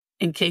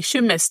In case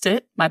you missed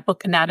it, my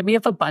book Anatomy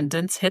of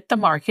Abundance hit the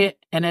market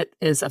and it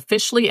is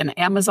officially an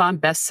Amazon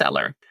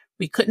bestseller.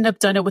 We couldn't have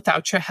done it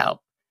without your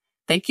help.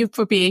 Thank you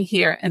for being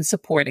here and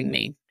supporting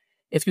me.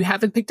 If you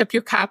haven't picked up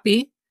your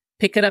copy,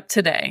 pick it up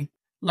today.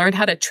 Learn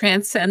how to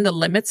transcend the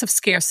limits of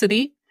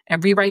scarcity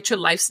and rewrite your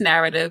life's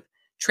narrative,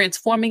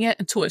 transforming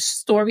it into a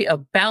story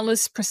of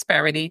boundless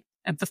prosperity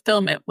and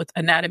fulfillment with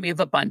Anatomy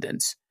of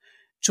Abundance.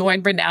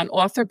 Join renowned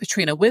author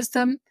Patrina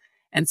Wisdom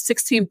and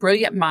 16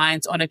 brilliant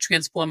minds on a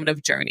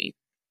transformative journey.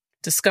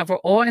 Discover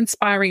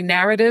awe-inspiring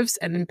narratives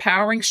and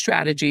empowering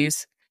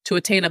strategies to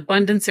attain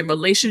abundance in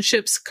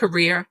relationships,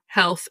 career,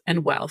 health,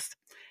 and wealth.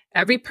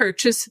 Every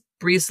purchase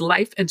breathes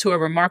life into a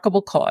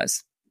remarkable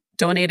cause,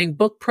 donating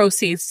book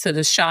proceeds to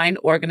the SHINE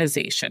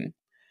organization.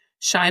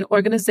 SHINE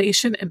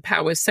organization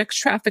empowers sex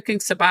trafficking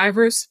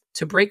survivors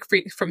to break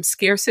free from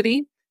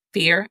scarcity,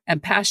 fear,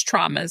 and past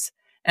traumas,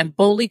 and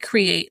boldly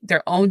create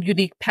their own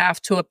unique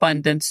path to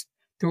abundance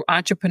through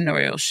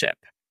entrepreneurship.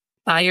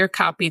 Buy your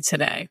copy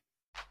today.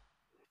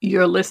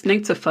 You're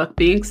listening to Fuck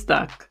Being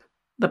Stuck,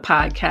 the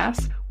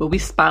podcast where we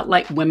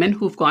spotlight women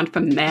who've gone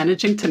from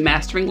managing to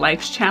mastering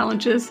life's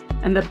challenges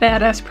and the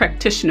badass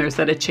practitioners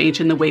that are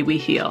changing the way we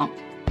heal.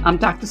 I'm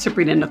Dr.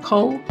 Sabrina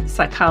Nicole,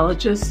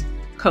 psychologist,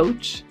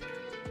 coach,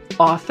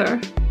 author,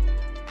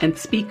 and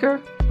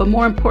speaker. But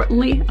more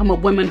importantly, I'm a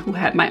woman who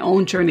had my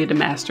own journey to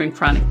mastering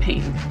chronic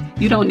pain.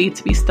 You don't need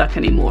to be stuck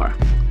anymore.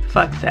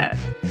 Fuck that.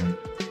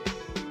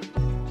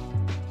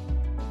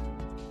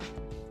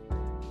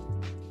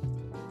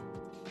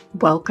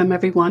 Welcome,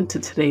 everyone, to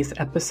today's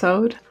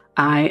episode.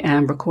 I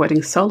am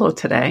recording solo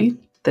today,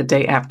 the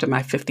day after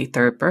my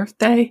 53rd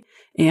birthday,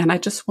 and I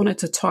just wanted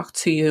to talk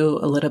to you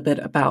a little bit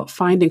about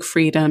finding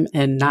freedom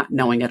and not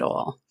knowing it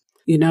all.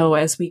 You know,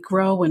 as we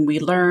grow and we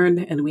learn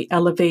and we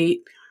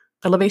elevate,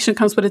 elevation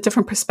comes with a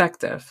different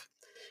perspective,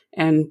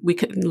 and we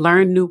can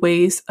learn new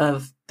ways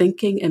of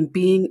thinking and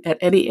being at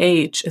any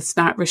age. It's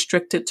not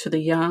restricted to the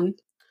young,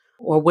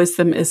 or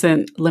wisdom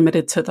isn't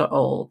limited to the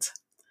old.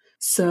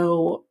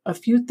 So a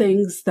few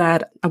things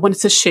that I wanted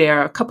to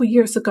share. A couple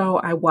years ago,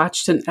 I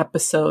watched an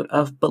episode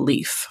of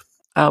Belief.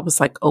 It was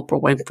like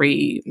Oprah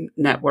Winfrey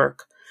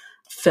Network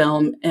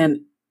film,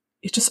 and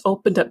it just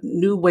opened up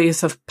new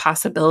ways of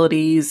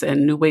possibilities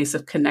and new ways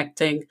of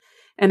connecting.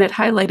 And it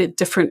highlighted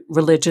different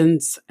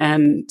religions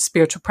and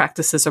spiritual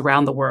practices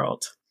around the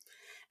world.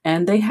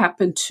 And they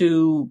happened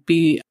to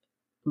be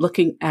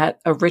looking at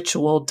a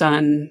ritual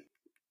done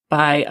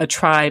by a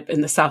tribe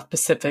in the South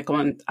Pacific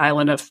on the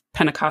island of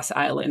Pentecost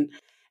Island.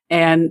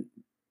 And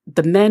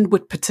the men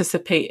would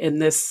participate in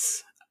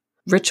this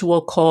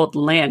ritual called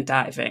land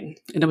diving.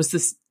 And it was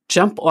this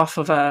jump off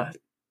of a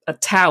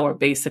tower,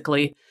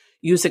 basically,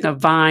 using a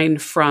vine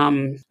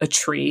from a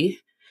tree.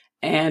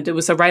 And it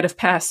was a rite of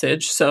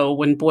passage. So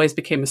when boys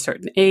became a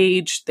certain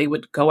age, they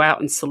would go out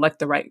and select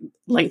the right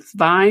length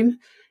vine.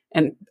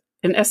 And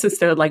in essence,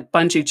 they're like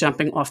bungee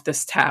jumping off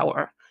this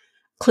tower.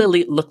 Clearly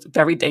it looked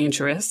very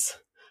dangerous.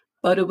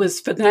 But it was,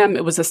 for them,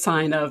 it was a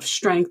sign of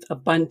strength,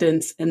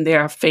 abundance, and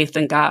their faith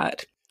in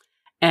God.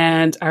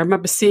 And I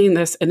remember seeing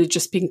this and it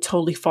just being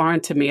totally foreign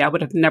to me. I would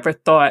have never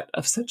thought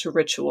of such a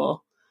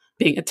ritual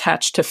being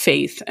attached to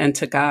faith and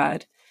to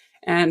God.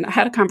 And I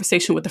had a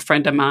conversation with a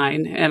friend of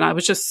mine and I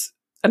was just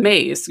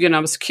amazed. You know,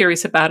 I was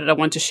curious about it. I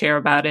wanted to share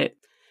about it.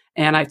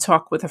 And I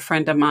talked with a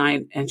friend of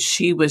mine and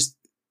she was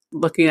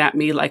looking at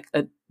me like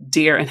a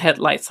deer in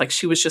headlights. Like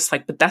she was just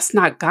like, but that's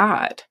not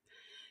God.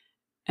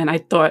 And I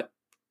thought,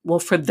 well,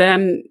 for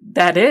them,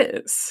 that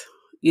is,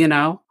 you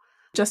know,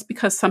 just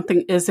because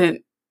something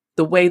isn't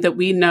the way that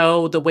we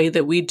know, the way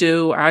that we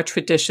do our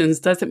traditions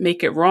doesn't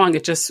make it wrong.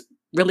 It just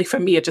really, for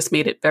me, it just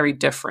made it very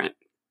different.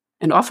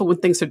 And often when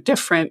things are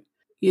different,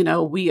 you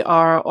know, we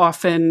are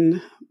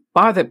often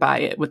bothered by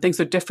it. When things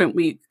are different,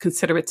 we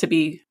consider it to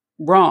be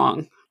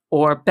wrong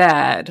or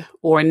bad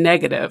or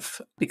negative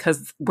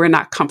because we're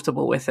not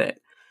comfortable with it.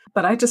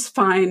 But I just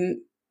find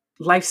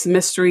life's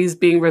mysteries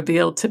being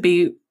revealed to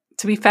be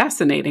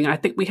fascinating. I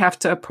think we have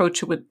to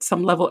approach it with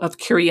some level of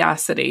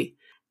curiosity.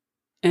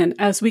 And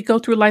as we go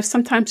through life,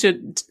 sometimes there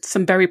are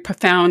some very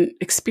profound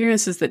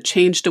experiences that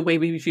change the way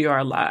we view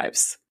our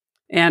lives.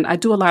 And I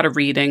do a lot of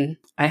reading.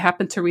 I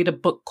happened to read a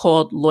book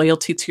called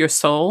Loyalty to Your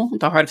Soul,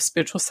 The Heart of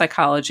Spiritual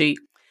Psychology.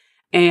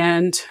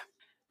 And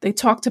they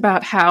talked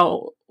about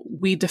how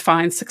we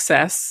define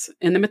success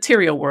in the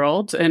material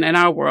world and in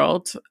our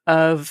world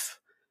of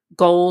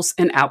goals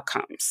and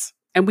outcomes.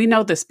 And we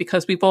know this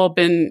because we've all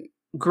been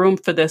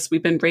groomed for this.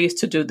 We've been raised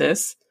to do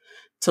this,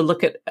 to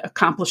look at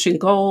accomplishing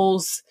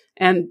goals.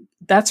 And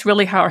that's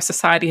really how our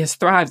society has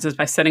thrived, is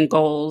by setting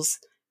goals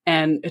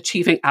and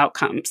achieving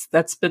outcomes.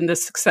 That's been the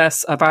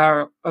success of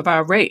our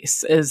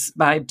race, is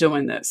by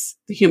doing this,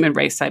 the human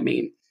race, I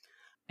mean.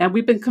 And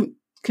we've been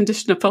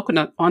conditioned to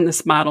focus on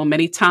this model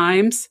many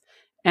times.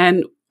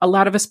 And a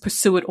lot of us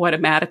pursue it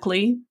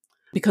automatically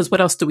because what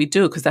else do we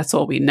do? Because that's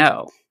all we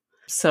know.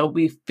 So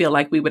we feel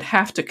like we would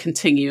have to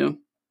continue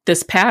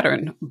this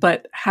pattern,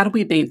 but how do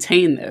we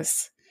maintain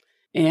this?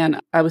 And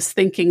I was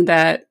thinking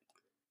that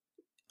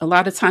a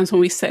lot of times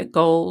when we set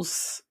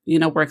goals, you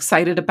know, we're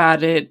excited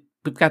about it.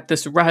 we've got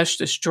this rush,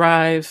 this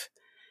drive.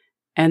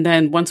 And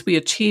then once we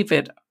achieve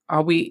it,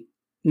 are we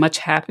much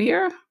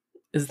happier?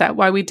 Is that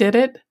why we did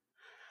it?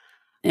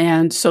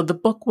 And so the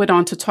book went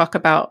on to talk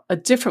about a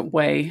different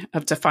way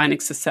of defining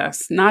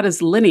success, not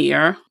as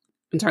linear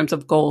in terms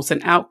of goals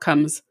and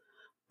outcomes,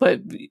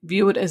 but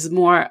view it as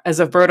more as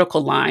a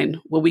vertical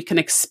line where we can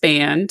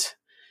expand,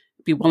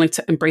 be willing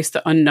to embrace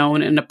the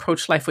unknown and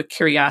approach life with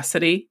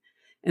curiosity,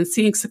 and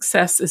seeing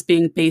success as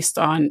being based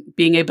on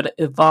being able to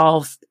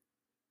evolve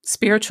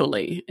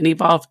spiritually and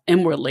evolve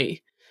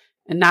inwardly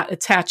and not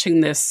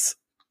attaching this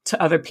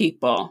to other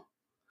people.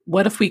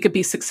 What if we could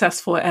be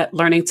successful at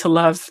learning to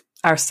love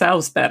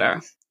ourselves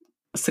better,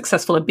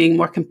 successful at being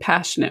more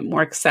compassionate,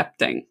 more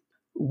accepting?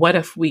 What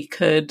if we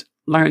could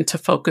learn to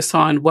focus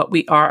on what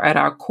we are at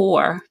our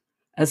core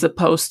as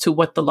opposed to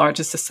what the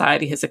larger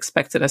society has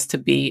expected us to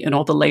be and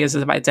all the layers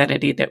of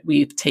identity that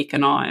we've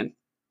taken on?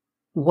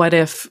 What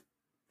if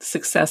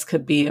success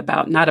could be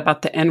not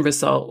about the end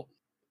result,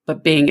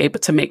 but being able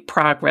to make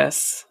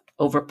progress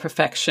over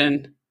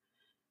perfection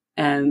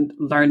and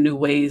learn new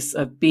ways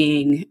of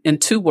being in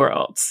two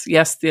worlds?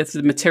 Yes, there's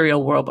the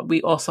material world, but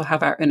we also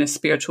have our inner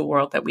spiritual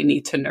world that we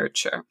need to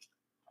nurture.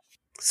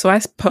 So I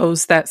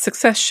suppose that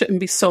success shouldn't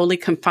be solely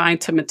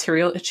confined to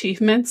material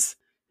achievements.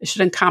 It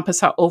should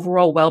encompass our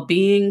overall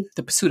well-being,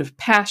 the pursuit of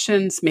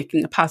passions,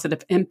 making a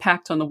positive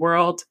impact on the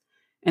world,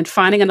 and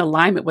finding an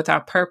alignment with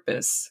our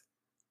purpose.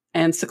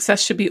 And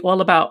success should be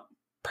all about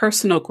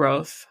personal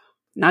growth,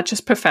 not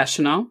just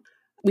professional.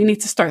 We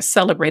need to start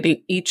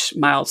celebrating each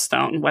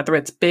milestone, whether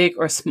it's big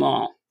or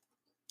small.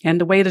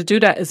 And the way to do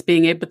that is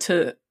being able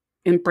to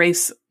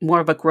embrace more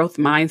of a growth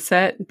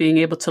mindset, being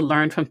able to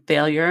learn from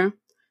failure,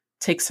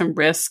 take some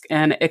risk,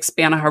 and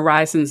expand our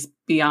horizons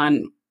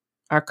beyond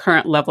our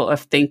current level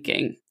of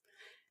thinking.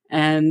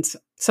 And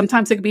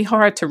sometimes it can be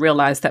hard to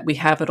realize that we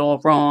have it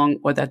all wrong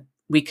or that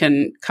we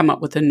can come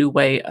up with a new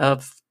way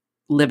of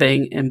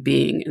living and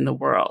being in the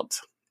world.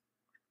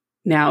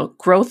 Now,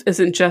 growth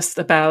isn't just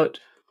about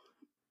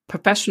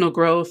professional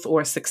growth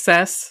or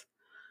success.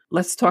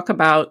 Let's talk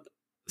about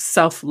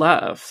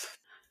self-love.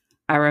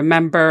 I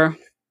remember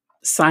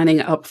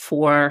signing up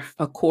for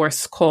a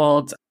course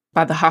called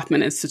by the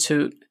Hoffman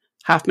Institute,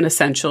 Hoffman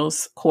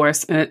Essentials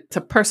course, and it's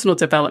a personal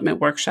development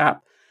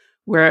workshop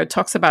where it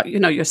talks about,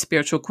 your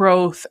spiritual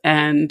growth.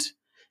 And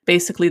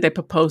basically they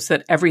propose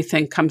that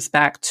everything comes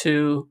back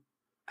to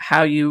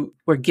how you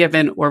were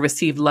given or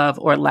received love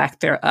or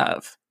lack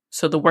thereof.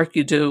 So the work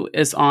you do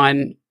is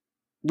on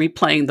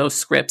replaying those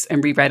scripts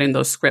and rewriting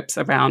those scripts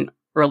around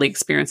early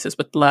experiences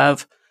with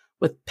love,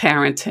 with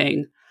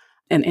parenting,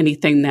 and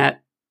anything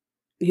that,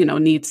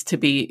 needs to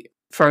be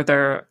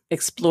further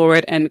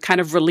explored and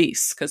kind of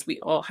released, because we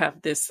all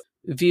have this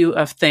view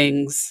of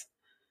things,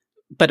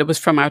 but it was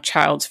from our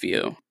child's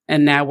view.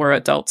 And now we're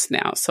adults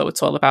now. So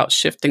it's all about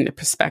shifting the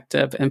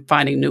perspective and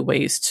finding new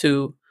ways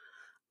to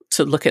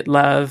look at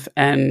love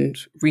and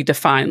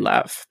redefine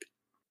love.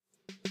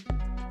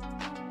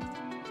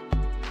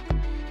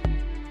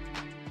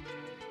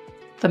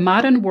 The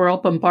modern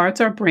world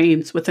bombards our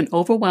brains with an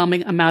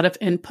overwhelming amount of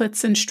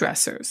inputs and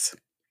stressors.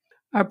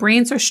 Our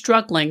brains are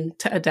struggling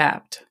to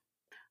adapt.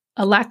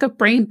 A lack of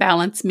brain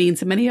balance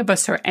means many of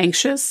us are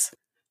anxious,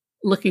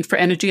 looking for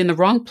energy in the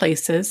wrong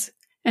places,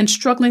 and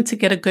struggling to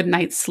get a good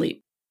night's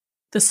sleep.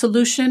 The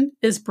solution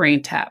is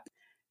BrainTap.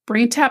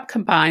 BrainTap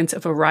combines a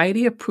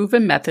variety of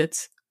proven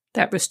methods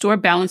that restore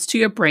balance to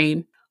your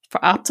brain for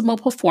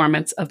optimal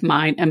performance of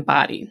mind and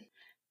body.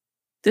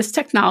 This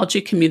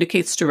technology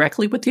communicates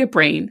directly with your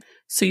brain,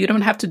 so you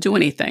don't have to do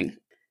anything.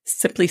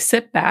 Simply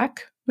sit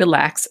back,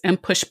 relax,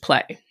 and push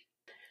play.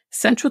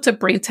 Central to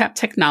BrainTap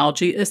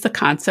technology is the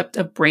concept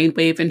of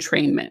brainwave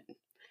entrainment.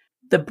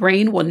 The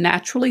brain will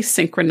naturally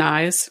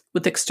synchronize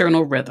with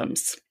external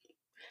rhythms,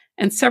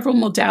 and several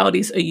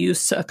modalities are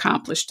used to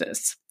accomplish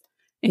this,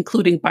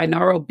 including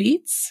binaural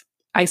beats,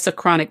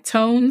 isochronic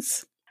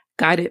tones,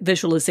 guided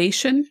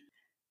visualization,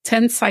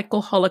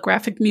 10-cycle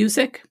holographic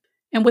music,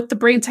 and with the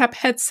BrainTap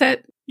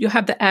headset, you'll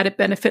have the added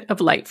benefit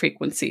of light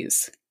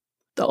frequencies.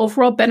 The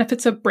overall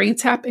benefits of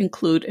BrainTap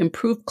include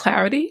improved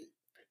clarity,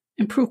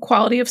 improved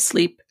quality of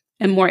sleep,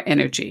 and more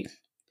energy.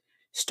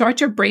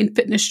 Start your brain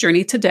fitness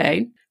journey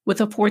today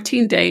with a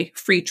 14-day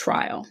free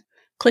trial.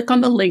 Click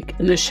on the link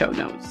in the show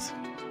notes.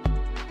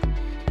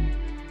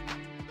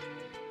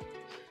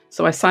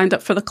 So I signed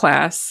up for the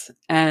class,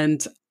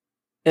 and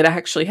it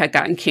actually had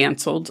gotten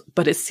canceled,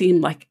 but it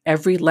seemed like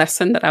every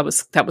lesson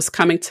that was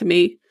coming to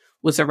me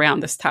was around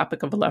this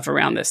topic of love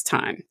around this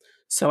time.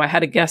 So I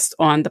had a guest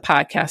on the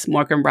podcast,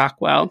 Morgan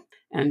Rockwell,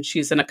 and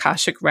she's an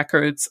Akashic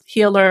Records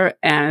healer.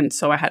 And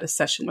so I had a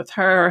session with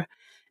her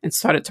and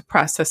started to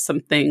process some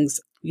things,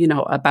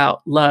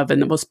 about love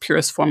and the most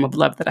purest form of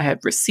love that I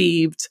had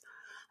received.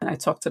 And I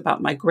talked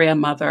about my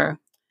grandmother,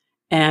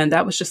 and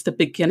that was just the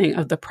beginning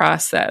of the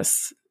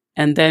process.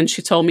 And then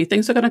she told me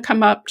things are going to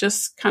come up,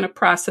 just kind of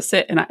process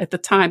it. And at the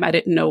time, I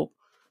didn't know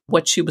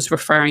what she was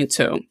referring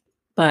to.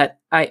 But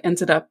I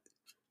ended up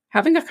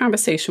having a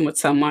conversation with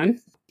someone,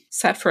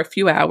 sat for a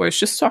few hours,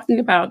 just talking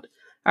about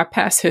our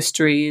past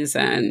histories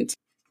and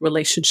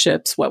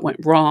relationships, what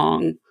went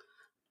wrong,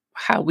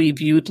 how we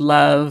viewed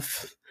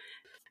love.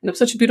 And it was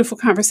such a beautiful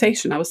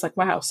conversation. I was like,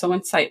 wow, so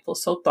insightful,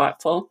 so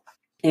thoughtful.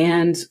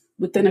 And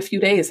within a few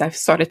days, I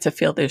started to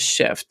feel this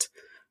shift.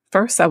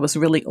 First, I was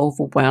really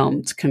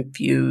overwhelmed,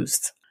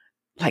 confused,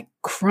 like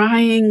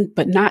crying,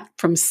 but not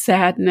from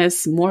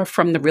sadness, more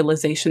from the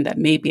realization that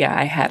maybe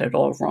I had it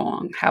all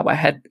wrong, how I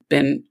had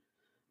been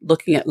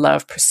looking at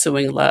love,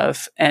 pursuing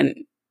love, and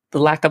the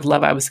lack of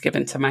love I was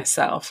given to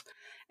myself.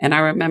 And I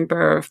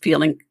remember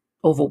feeling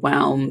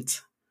overwhelmed,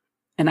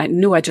 and I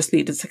knew I just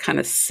needed to kind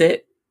of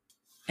sit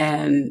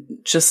and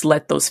just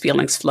let those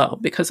feelings flow.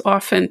 Because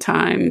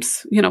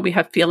oftentimes, we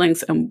have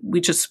feelings and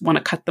we just want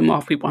to cut them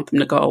off. We want them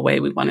to go away.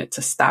 We want it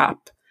to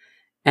stop.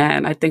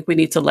 And I think we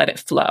need to let it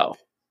flow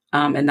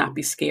and not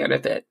be scared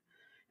of it.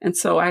 And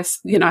so I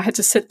had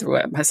to sit through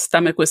it. My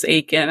stomach was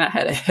aching. I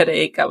had a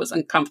headache. I was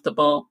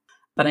uncomfortable.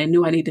 But I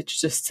knew I needed to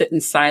just sit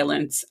in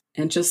silence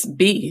and just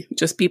be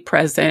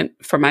present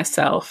for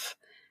myself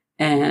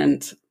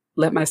and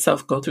let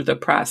myself go through the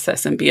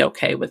process and be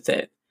okay with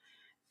it.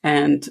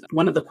 And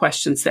one of the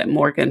questions that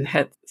Morgan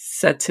had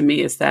said to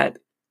me is that,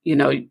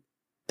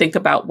 think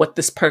about what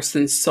this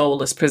person's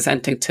soul is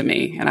presenting to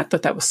me. And I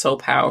thought that was so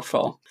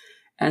powerful.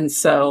 And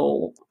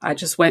so I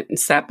just went and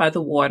sat by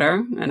the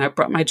water and I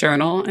brought my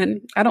journal.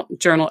 And I don't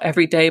journal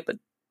every day, but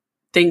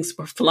things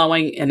were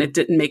flowing and it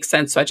didn't make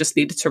sense. So I just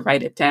needed to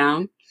write it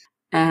down.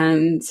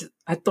 And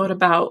I thought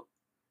about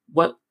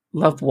what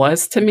love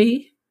was to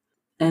me.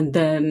 And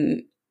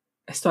then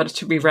I started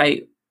to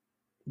rewrite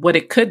what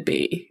it could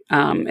be.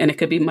 And it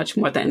could be much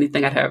more than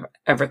anything I'd have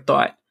ever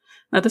thought.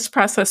 Now, this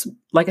process,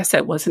 like I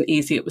said, wasn't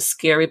easy. It was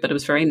scary, but it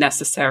was very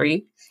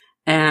necessary.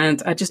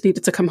 And I just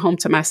needed to come home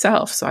to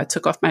myself. So I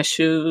took off my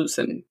shoes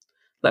and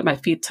let my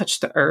feet touch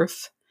the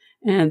earth.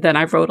 And then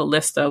I wrote a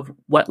list of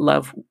what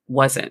love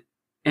wasn't.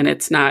 And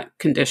it's not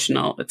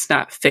conditional. It's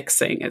not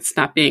fixing. It's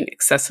not being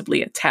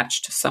excessively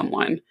attached to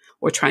someone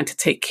or trying to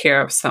take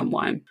care of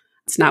someone.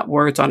 It's not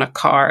words on a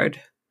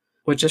card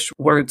or just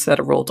words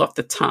that are rolled off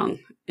the tongue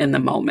in the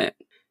moment.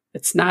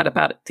 It's not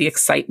about the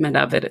excitement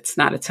of it. It's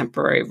not a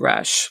temporary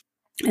rush.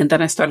 And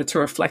then I started to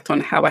reflect on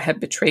how I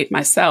had betrayed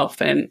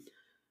myself. And,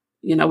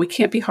 we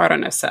can't be hard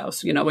on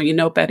ourselves. When you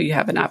know better, you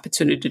have an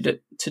opportunity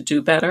to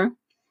do better.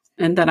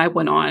 And then I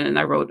went on and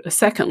I wrote a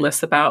second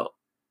list about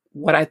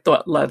what I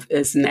thought love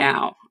is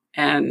now.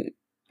 And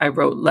I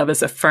wrote, love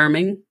is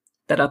affirming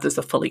that others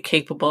are fully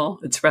capable.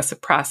 It's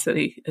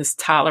reciprocity. It's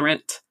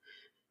tolerant.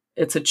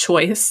 It's a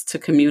choice to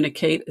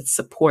communicate. It's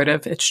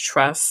supportive. It's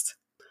trust.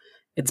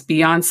 It's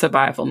beyond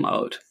survival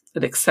mode.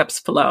 It accepts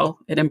flow.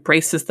 It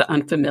embraces the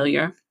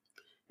unfamiliar.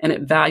 And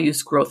it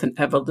values growth and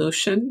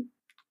evolution.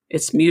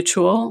 It's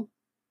mutual.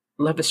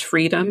 Love is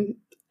freedom.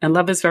 And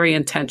love is very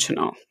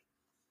intentional.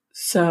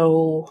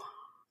 So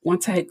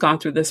once I had gone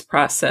through this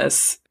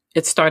process,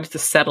 it started to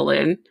settle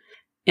in.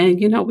 And,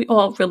 we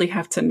all really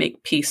have to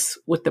make peace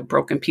with the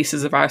broken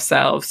pieces of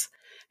ourselves.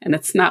 And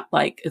it's not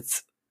like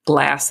it's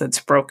glass that's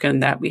broken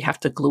that we have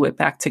to glue it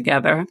back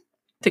together. I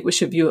think we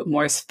should view it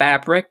more as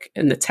fabric,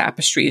 and the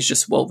tapestry is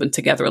just woven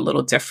together a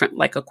little different,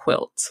 like a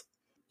quilt.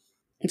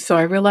 And so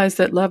I realized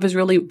that love is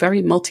really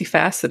very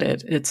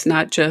multifaceted. It's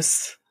not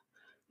just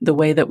the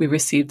way that we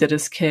received it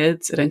as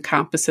kids. It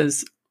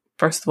encompasses,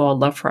 first of all,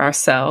 love for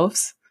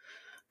ourselves,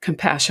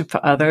 compassion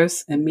for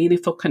others, and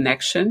meaningful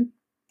connection.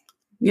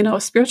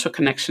 A spiritual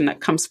connection that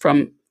comes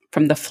from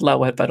the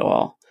flow of it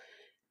all.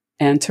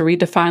 And to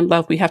redefine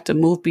love, we have to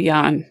move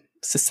beyond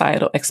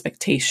societal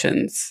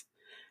expectations.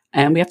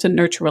 And we have to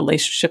nurture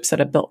relationships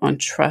that are built on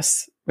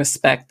trust,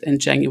 respect,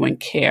 and genuine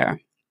care.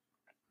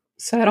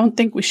 So I don't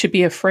think we should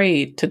be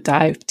afraid to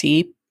dive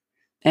deep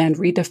and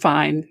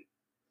redefine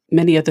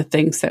many of the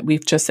things that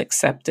we've just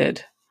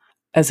accepted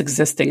as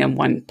existing in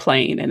one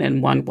plane and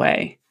in one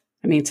way.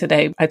 I mean,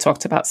 today I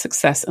talked about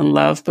success and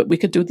love, but we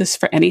could do this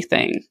for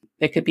anything.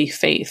 It could be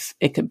faith.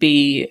 It could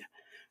be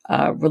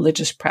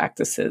religious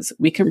practices.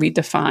 We can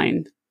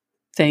redefine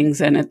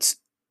things, and it's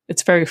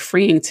very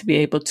freeing to be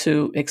able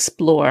to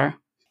explore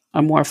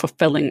a more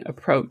fulfilling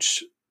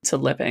approach to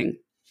living.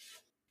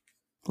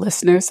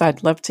 Listeners,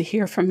 I'd love to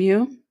hear from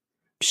you.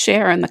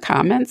 Share in the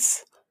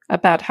comments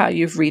about how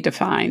you've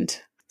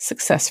redefined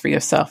success for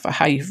yourself or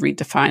how you've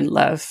redefined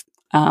love.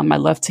 I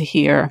love to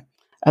hear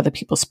other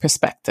people's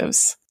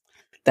perspectives.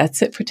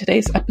 That's it for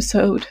today's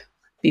episode.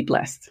 Be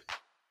blessed.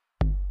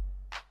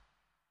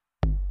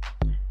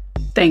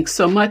 Thanks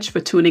so much for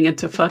tuning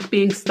into Fuck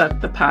Being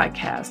Stuck, the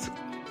podcast.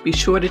 Be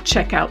sure to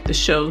check out the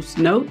show's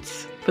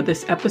notes for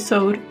this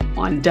episode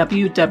on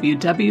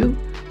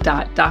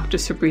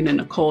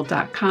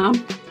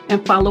www.drsabrinanichole.com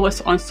and follow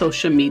us on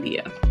social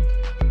media.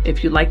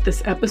 If you like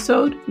this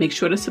episode, make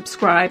sure to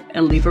subscribe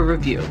and leave a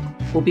review.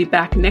 We'll be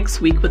back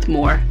next week with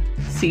more.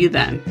 See you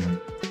then.